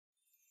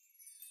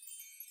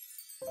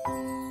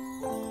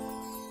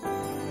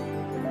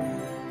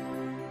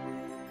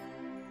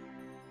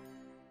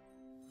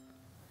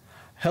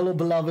Hello,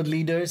 beloved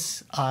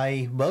leaders.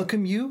 I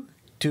welcome you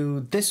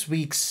to this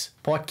week's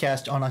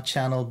podcast on our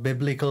channel,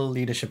 Biblical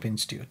Leadership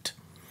Institute.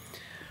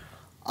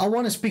 I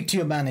want to speak to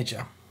your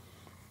manager.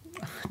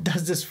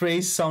 Does this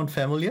phrase sound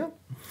familiar?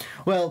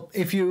 Well,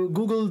 if you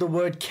Google the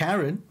word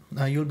Karen,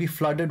 you'll be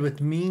flooded with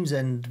memes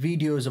and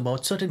videos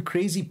about certain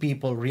crazy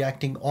people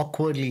reacting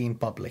awkwardly in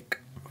public.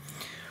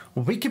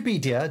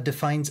 Wikipedia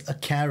defines a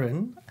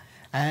Karen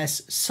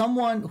as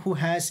someone who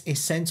has a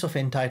sense of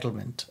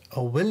entitlement,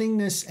 a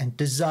willingness and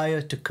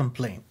desire to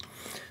complain,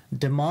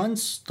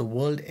 demands the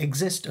world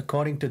exist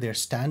according to their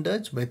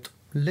standards with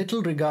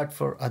little regard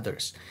for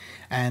others,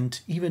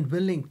 and even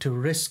willing to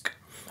risk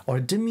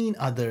or demean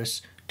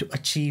others to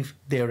achieve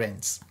their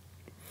ends.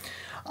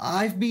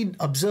 I've been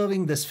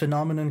observing this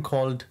phenomenon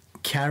called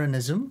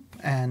Karenism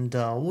and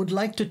would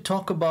like to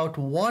talk about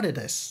what it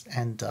is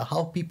and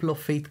how people of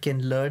faith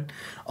can learn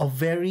a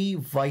very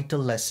vital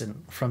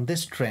lesson from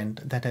this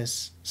trend that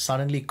has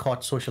suddenly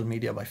caught social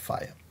media by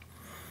fire.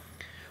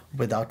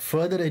 Without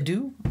further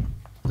ado,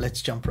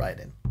 let's jump right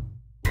in.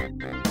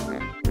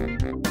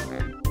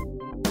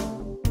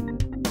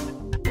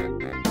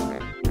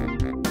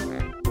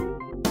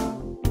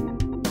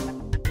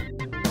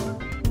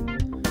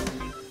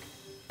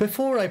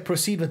 Before I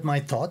proceed with my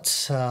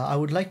thoughts, I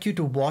would like you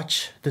to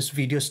watch this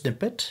video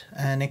snippet,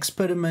 an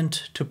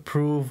experiment to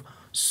prove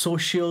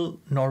social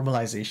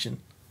normalization,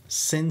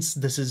 since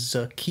this is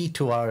key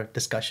to our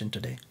discussion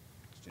today.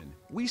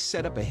 We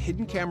set up a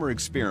hidden camera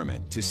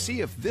experiment to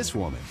see if this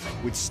woman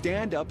would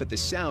stand up at the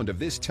sound of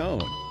this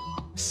tone,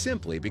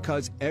 simply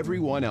because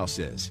everyone else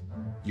is.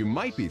 You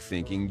might be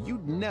thinking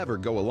you'd never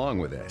go along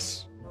with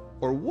this.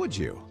 Or would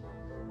you?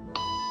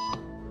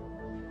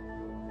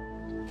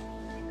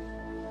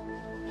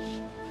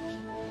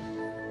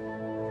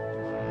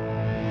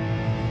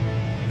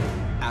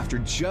 After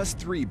just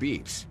 3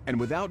 beeps, and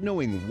without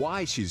knowing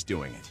why she's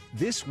doing it,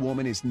 this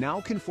woman is now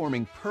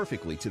conforming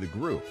perfectly to the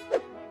group.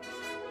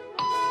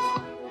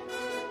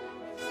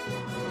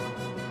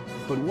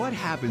 But what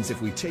happens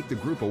if we take the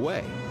group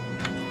away?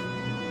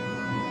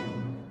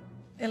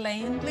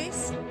 Elaine,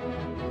 please.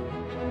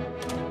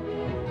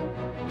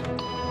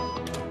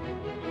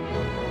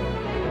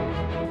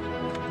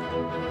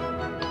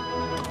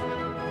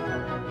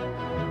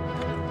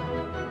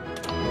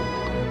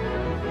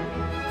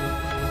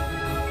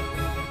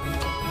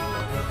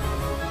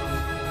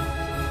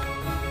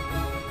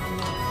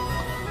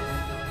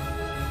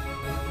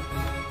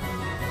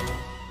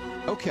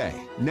 Okay,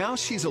 now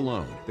she's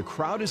alone. The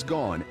crowd is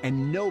gone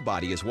and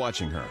nobody is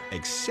watching her,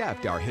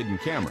 except our hidden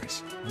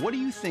cameras. What do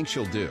you think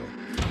she'll do?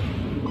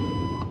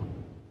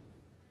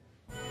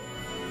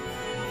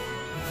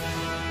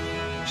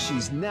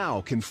 She's now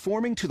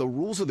conforming to the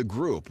rules of the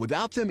group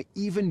without them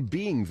even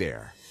being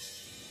there.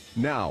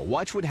 Now,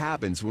 watch what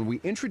happens when we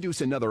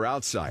introduce another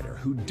outsider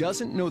who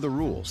doesn't know the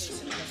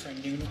rules.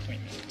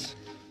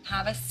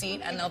 Have a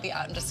seat and they'll be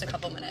out in just a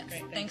couple minutes.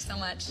 Great, thanks so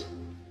much.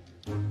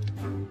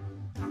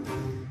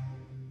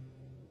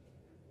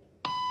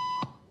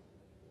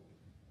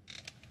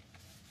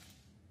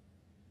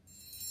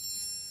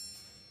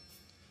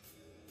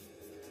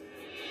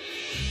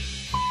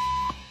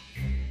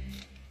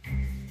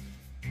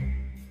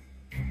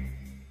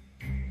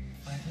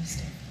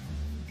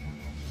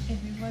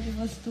 Everybody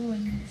was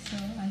doing it, so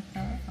I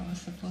thought I was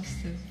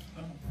supposed to.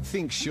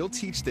 Think she'll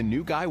teach the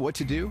new guy what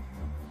to do?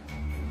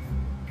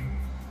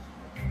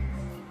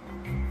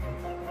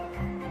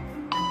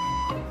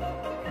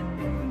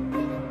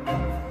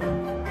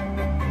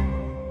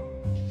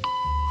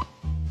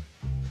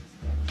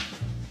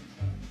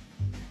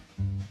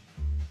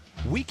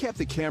 We kept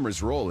the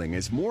cameras rolling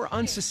as more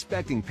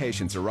unsuspecting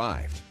patients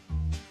arrived.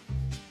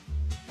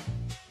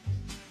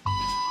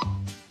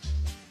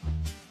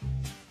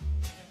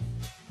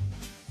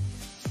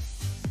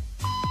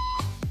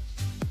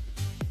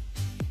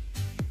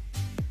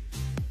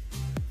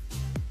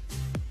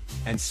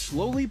 And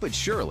slowly but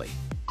surely,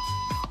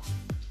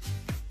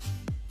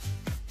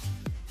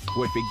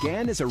 what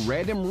began as a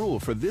random rule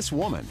for this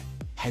woman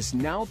has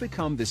now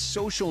become the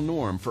social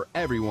norm for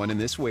everyone in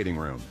this waiting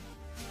room.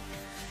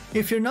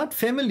 If you're not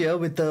familiar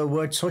with the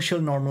word social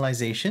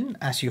normalization,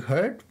 as you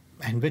heard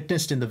and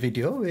witnessed in the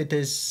video, it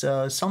is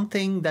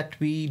something that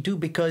we do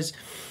because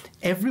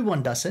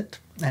everyone does it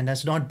and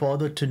has not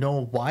bothered to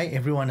know why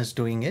everyone is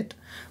doing it,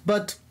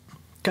 but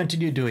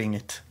continue doing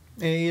it.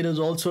 It is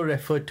also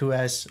referred to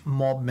as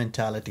mob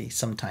mentality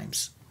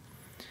sometimes.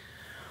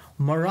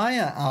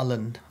 Mariah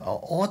Allen,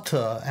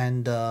 author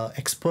and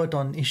expert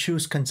on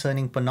issues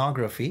concerning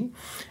pornography,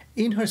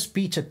 in her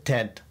speech at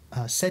TED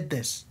said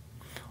this: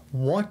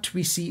 "What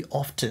we see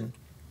often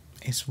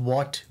is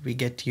what we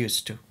get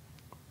used to."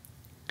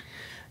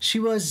 She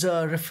was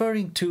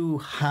referring to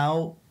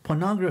how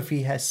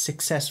pornography has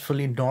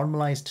successfully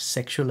normalized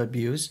sexual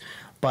abuse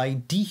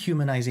by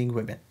dehumanizing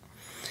women.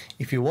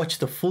 If you watch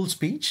the full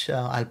speech,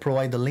 I'll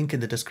provide the link in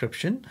the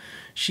description.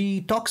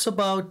 She talks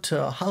about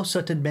how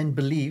certain men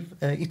believe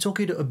it's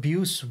okay to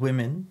abuse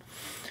women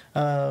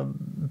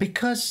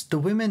Because the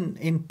women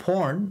in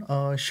porn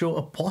show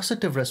a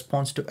positive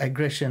response to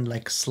aggression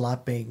like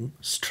slapping,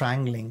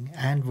 strangling,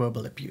 and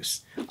verbal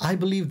abuse. I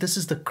believe this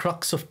is the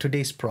crux of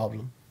today's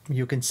problem.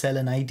 You can sell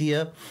an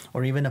idea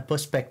or even a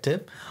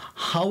perspective,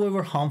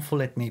 however harmful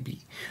it may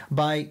be,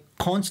 by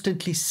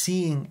constantly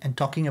seeing and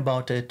talking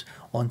about it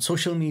on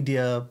social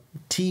media,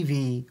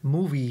 TV,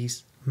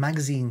 movies,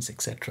 magazines,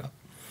 etc.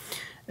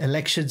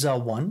 Elections are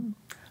won,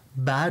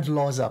 bad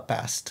laws are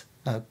passed,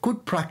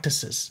 good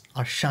practices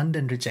are shunned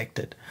and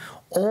rejected,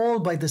 all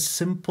by the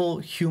simple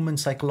human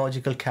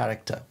psychological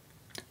character.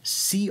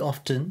 See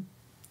often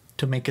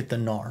to make it the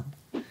norm.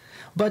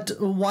 But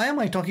why am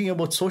I talking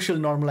about social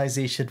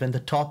normalization when the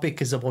topic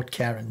is about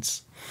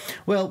Karens?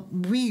 Well,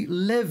 we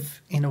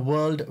live in a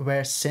world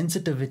where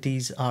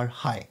sensitivities are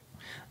high.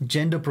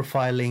 Gender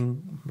profiling,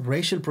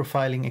 racial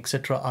profiling,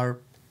 etc. are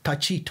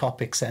touchy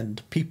topics,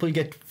 and people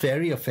get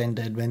very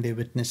offended when they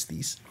witness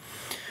these.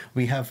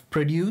 We have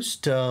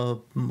produced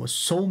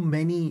so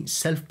many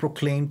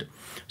self-proclaimed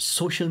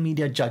social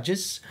media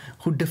judges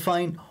who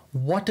define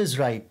what is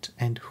right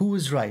and who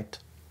is right,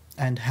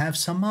 and have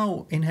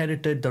somehow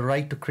inherited the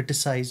right to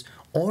criticize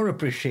or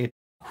appreciate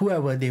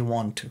whoever they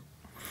want to.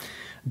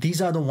 These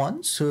are the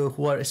ones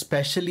who are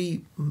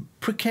especially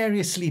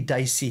precariously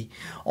dicey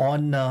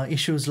on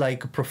issues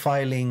like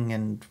profiling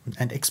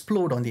and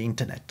explode on the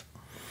internet.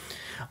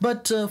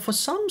 But for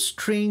some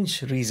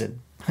strange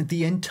reason,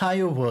 the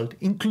entire world,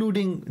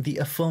 including the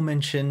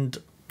aforementioned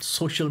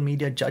social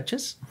media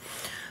judges,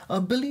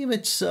 believe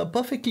it's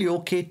perfectly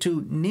okay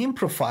to name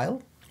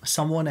profile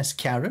someone as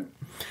Karen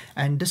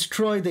and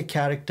destroy their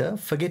character,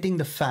 forgetting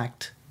the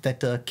fact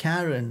that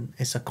Karen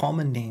is a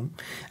common name,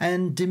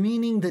 and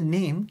demeaning the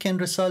name can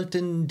result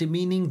in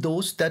demeaning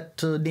those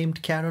that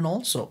named Karen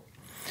also.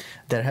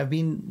 There have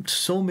been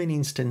so many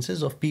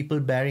instances of people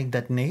bearing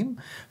that name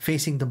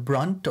facing the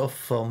brunt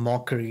of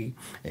mockery,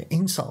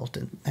 insult,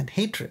 and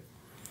hatred.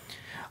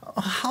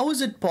 How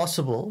is it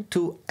possible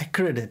to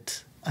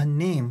accredit a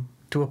name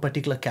to a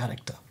particular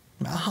character?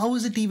 How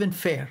is it even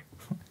fair?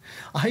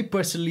 I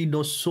personally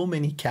know so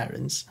many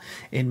Karens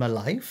in my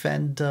life,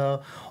 and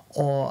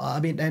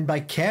by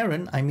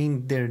Karen I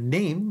mean their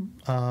name,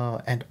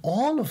 and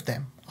all of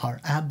them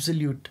are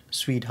absolute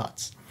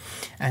sweethearts,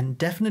 and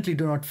definitely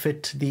do not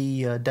fit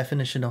the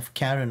definition of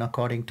Karen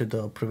according to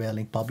the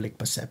prevailing public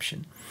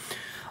perception.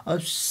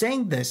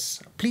 Saying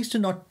this, please do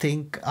not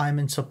think I'm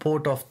in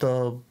support of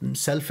the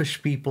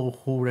selfish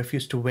people who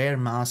refuse to wear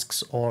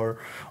masks or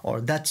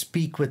that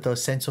speak with a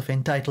sense of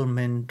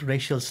entitlement,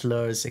 racial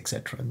slurs,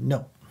 etc.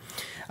 No.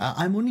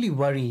 I'm only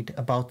worried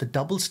about the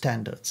double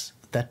standards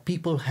that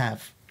people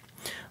have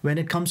when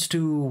it comes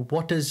to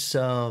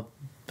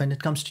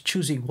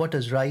choosing what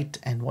is right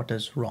and what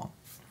is wrong.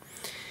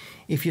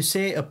 If you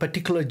say a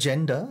particular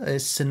gender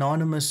is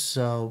synonymous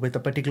with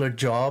a particular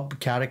job,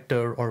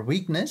 character, or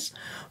weakness,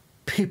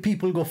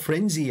 people go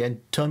frenzy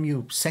and term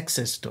you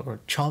sexist or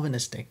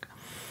chauvinistic.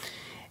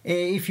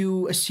 If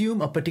you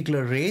assume a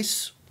particular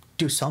race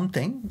to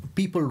something,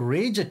 people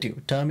rage at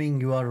you,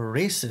 terming you are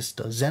racist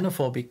or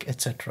xenophobic,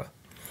 etc.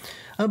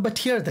 But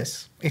hear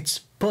this, it's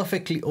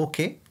perfectly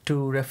okay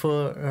to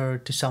refer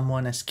to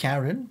someone as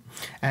Karen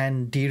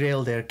and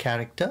derail their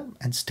character,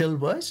 and still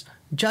worse,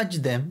 judge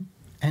them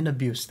and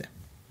abuse them.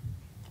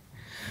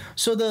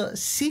 So the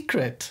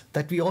secret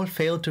that we all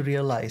fail to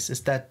realize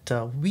is that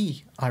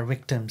we are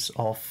victims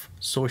of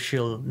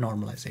social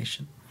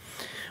normalization.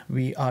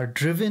 We are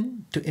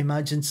driven to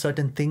imagine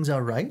certain things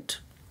are right,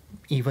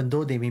 even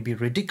though they may be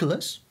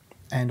ridiculous,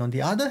 and on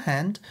the other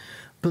hand,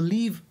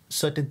 believe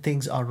certain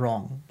things are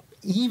wrong,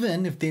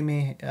 even if they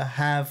may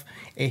have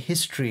a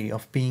history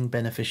of being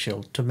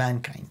beneficial to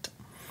mankind.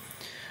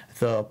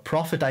 The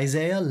prophet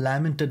Isaiah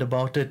lamented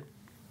about it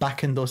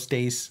back in those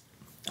days.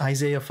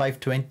 Isaiah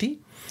 5:20,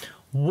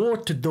 "Woe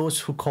to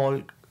those who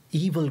call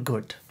evil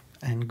good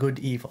and good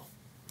evil,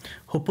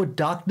 who put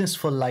darkness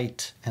for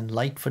light and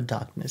light for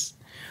darkness,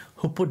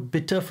 who put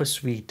bitter for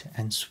sweet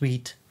and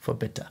sweet for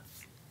bitter."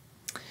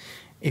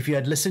 If you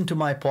had listened to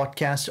my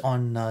podcast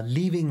on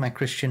leaving my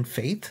Christian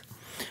faith,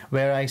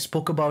 where I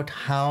spoke about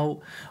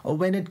how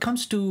when it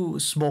comes to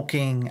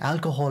smoking,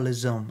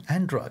 alcoholism,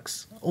 and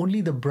drugs,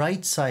 only the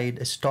bright side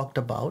is talked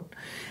about.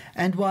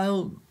 And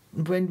while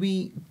when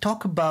we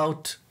talk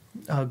about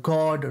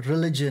God,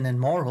 religion, and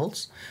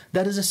morals,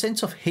 there is a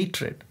sense of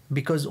hatred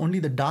because only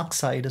the dark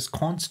side is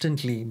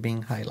constantly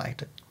being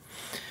highlighted.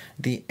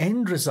 The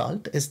end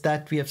result is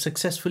that we have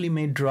successfully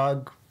made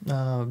drug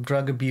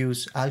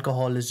abuse,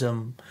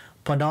 alcoholism,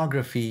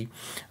 pornography,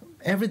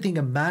 everything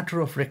a matter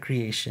of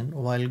recreation,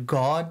 while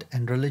God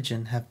and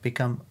religion have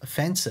become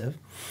offensive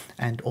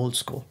and old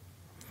school.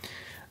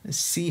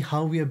 See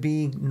how we are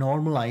being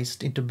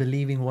normalized into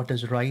believing what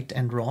is right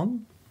and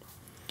wrong?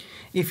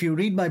 If you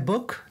read my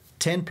book,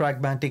 10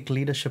 Pragmatic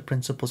Leadership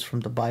Principles from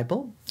the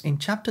Bible, in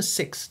chapter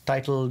 6,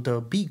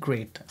 titled Be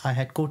Great, I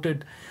had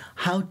quoted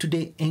how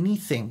today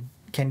anything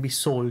can be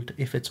sold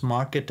if it's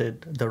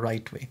marketed the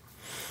right way.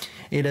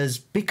 It has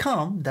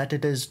become that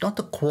it is not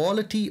the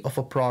quality of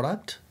a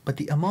product, but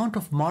the amount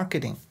of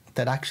marketing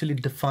that actually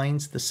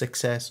defines the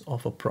success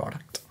of a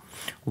product.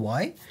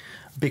 Why?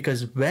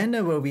 Because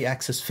whenever we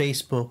access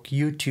Facebook,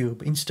 YouTube,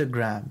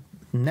 Instagram,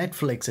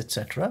 Netflix,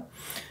 etc.,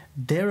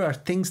 there are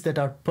things that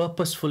are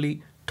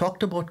purposefully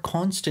talked about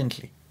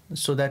constantly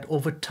so that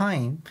over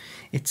time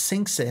it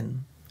sinks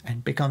in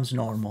and becomes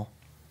normal.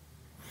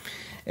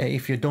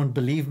 If you don't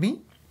believe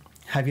me,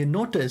 have you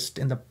noticed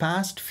in the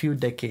past few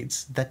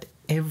decades that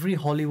every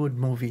Hollywood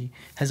movie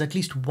has at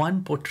least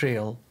one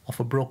portrayal of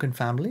a broken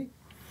family?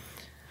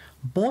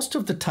 Most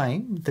of the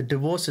time, the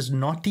divorce is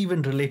not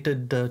even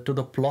related to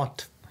the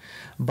plot,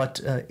 but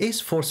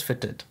is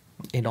force-fitted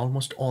in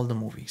almost all the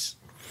movies.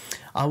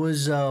 I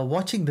was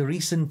watching the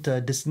recent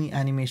Disney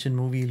animation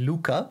movie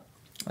Luca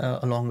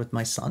along with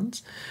my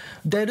sons.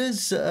 There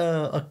is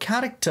a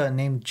character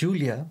named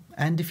Julia,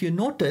 and if you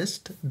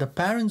noticed, the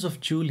parents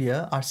of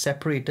Julia are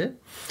separated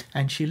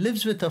and she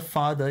lives with her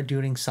father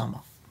during summer.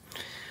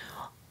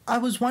 I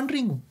was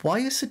wondering, why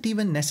is it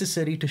even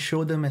necessary to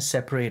show them as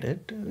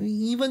separated,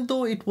 even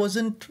though it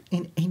wasn't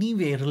in any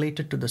way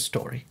related to the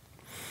story?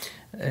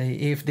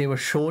 If they were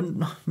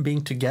shown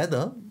being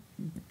together,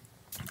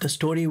 the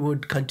story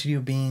would continue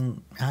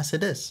being as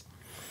it is.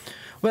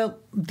 Well,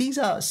 these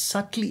are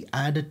subtly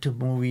added to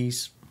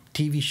movies,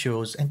 TV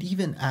shows, and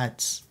even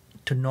ads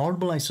to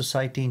normalize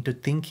society into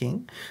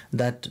thinking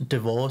that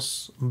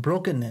divorce,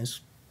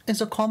 brokenness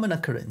is a common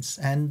occurrence,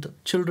 and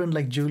children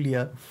like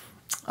Julia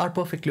are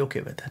perfectly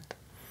okay with it.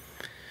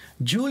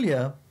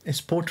 Julia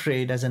is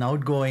portrayed as an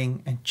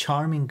outgoing and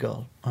charming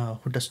girl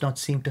who does not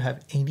seem to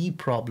have any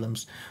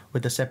problems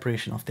with the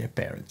separation of their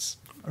parents.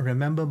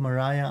 Remember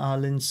Mariah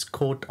Allen's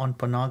quote on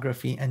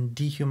pornography and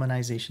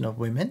dehumanization of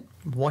women?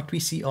 What we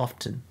see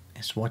often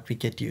is what we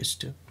get used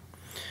to.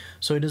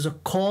 So it is a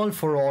call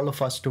for all of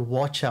us to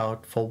watch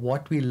out for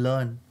what we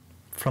learn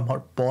from our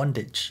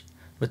bondage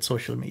with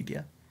social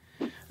media.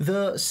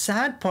 The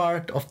sad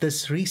part of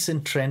this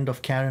recent trend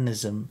of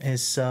Karenism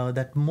is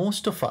that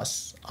most of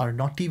us are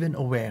not even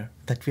aware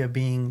that we are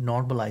being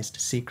normalized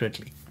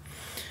secretly.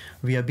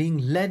 We are being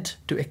led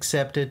to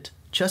accept it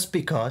just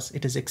because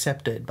it is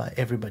accepted by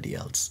everybody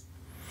else.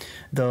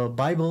 The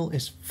Bible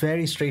is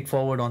very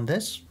straightforward on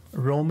this.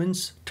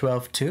 Romans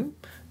 12:2.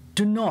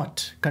 Do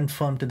not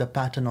conform to the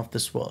pattern of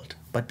this world,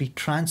 but be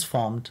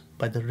transformed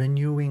by the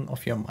renewing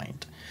of your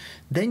mind.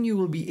 Then you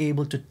will be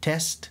able to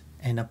test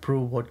and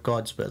approve what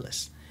God's will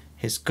is,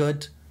 His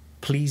good,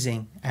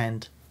 pleasing,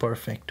 and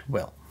perfect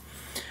will.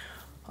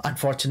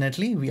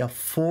 Unfortunately, we are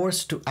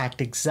forced to act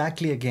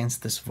exactly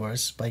against this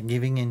verse by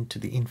giving in to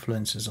the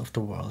influences of the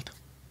world.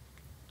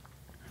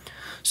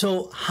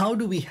 So how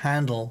do we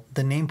handle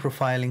the name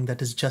profiling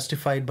that is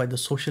justified by the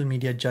social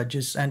media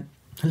judges and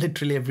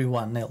literally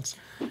everyone else?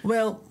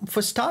 Well,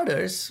 for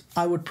starters,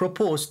 I would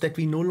propose that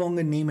we no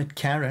longer name it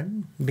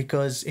Karen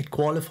because it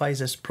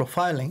qualifies as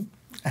profiling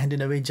and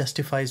in a way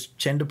justifies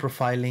gender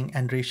profiling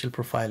and racial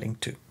profiling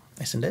too,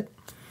 isn't it?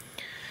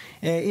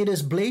 It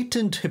is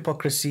blatant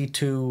hypocrisy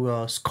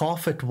to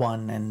scoff at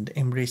one and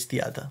embrace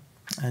the other.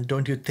 And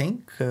don't you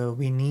think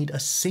we need a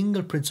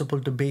single principle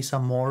to base our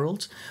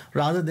morals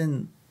rather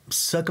than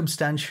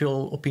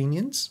circumstantial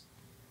opinions?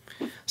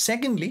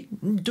 Secondly,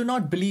 do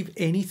not believe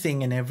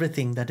anything and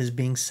everything that is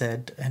being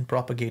said and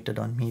propagated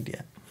on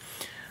media.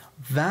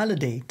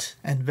 Validate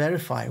and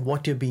verify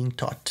what you're being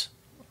taught.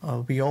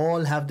 We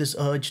all have this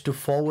urge to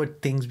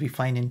forward things we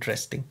find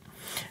interesting.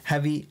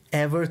 Have we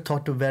ever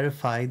thought to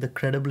verify the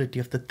credibility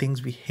of the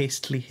things we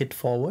hastily hit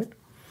forward?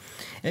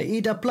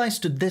 It applies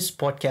to this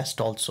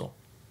podcast also.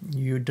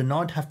 You do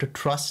not have to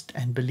trust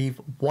and believe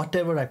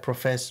whatever I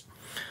profess.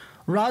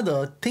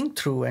 Rather, think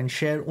through and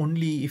share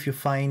only if you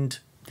find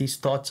these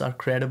thoughts are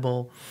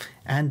credible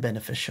and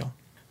beneficial.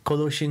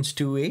 Colossians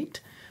 2:8,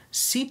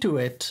 see to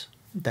it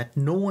that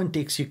no one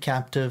takes you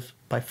captive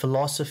by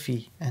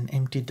philosophy and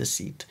empty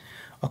deceit,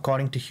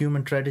 according to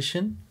human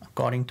tradition,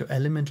 according to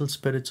elemental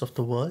spirits of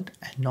the world,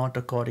 and not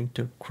according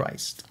to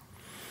Christ.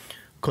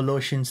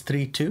 Colossians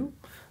 3:2,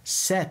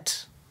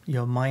 set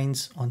your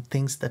minds on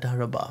things that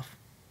are above,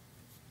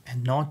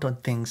 and not on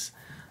things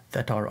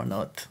that are on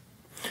earth.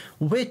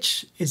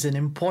 Which is an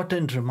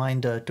important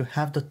reminder to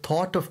have the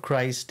thought of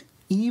Christ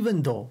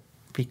even though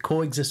we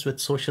coexist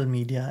with social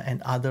media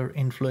and other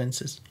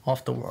influences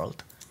of the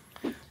world.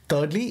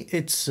 Thirdly,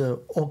 it's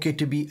okay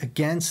to be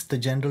against the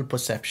general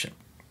perception.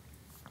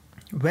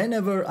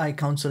 Whenever I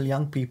counsel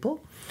young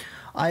people,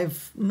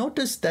 I've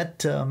noticed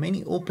that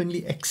many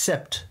openly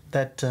accept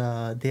that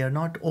they are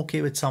not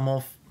okay with some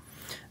of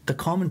the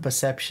common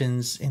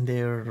perceptions in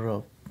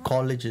their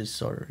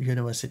colleges or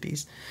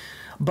universities.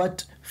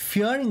 But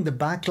fearing the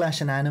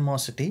backlash and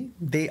animosity,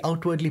 they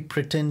outwardly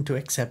pretend to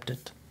accept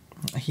it.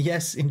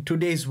 Yes, in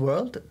today's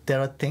world, there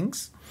are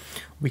things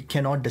we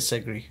cannot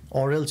disagree,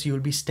 or else you'll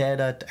be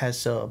stared at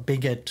as a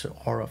bigot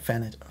or a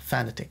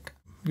fanatic.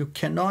 You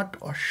cannot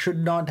or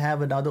should not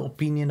have another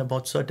opinion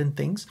about certain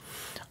things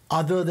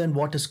other than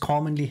what is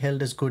commonly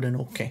held as good and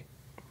okay.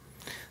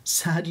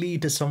 Sadly,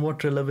 it is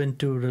somewhat relevant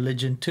to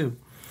religion too.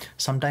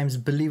 Sometimes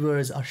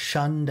believers are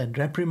shunned and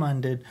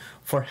reprimanded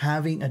for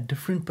having a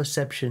different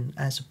perception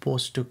as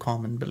opposed to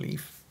common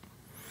belief.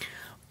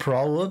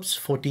 Proverbs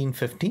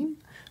 14:15,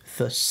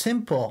 the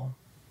simple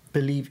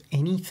believe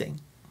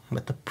anything,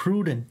 but the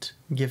prudent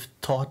give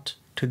thought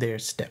to their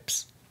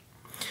steps.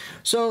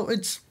 So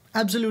it's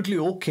absolutely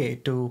okay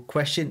to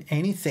question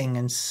anything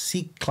and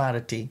seek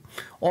clarity,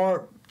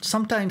 or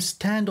sometimes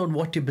stand on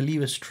what you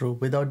believe is true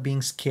without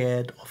being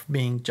scared of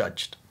being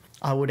judged.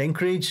 I would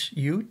encourage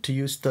you to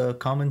use the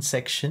comment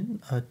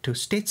section to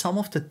state some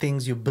of the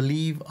things you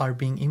believe are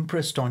being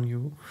impressed on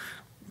you,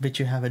 which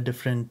you have a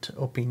different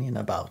opinion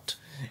about.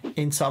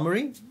 In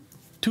summary,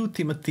 2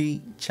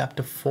 Timothy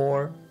chapter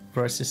 4,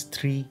 verses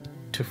 3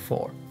 to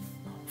 4.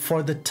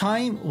 For the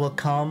time will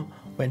come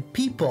when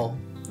people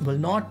will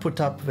not put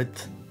up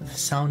with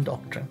sound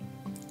doctrine.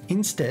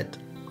 Instead,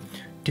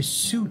 to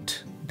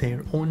suit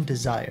their own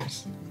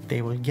desires,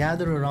 they will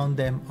gather around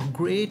them a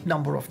great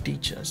number of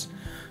teachers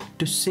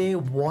to say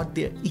what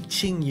their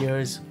itching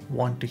ears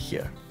want to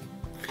hear.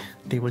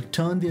 They will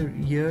turn their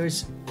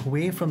ears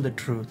away from the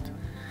truth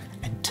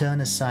and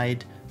turn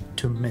aside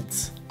to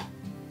myths.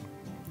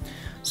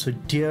 So,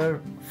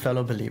 dear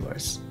fellow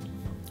believers,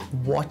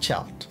 watch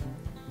out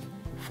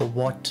for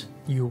what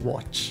you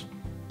watch.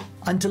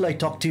 Until I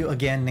talk to you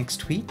again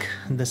next week,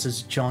 this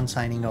is John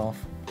signing off.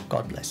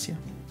 God bless you.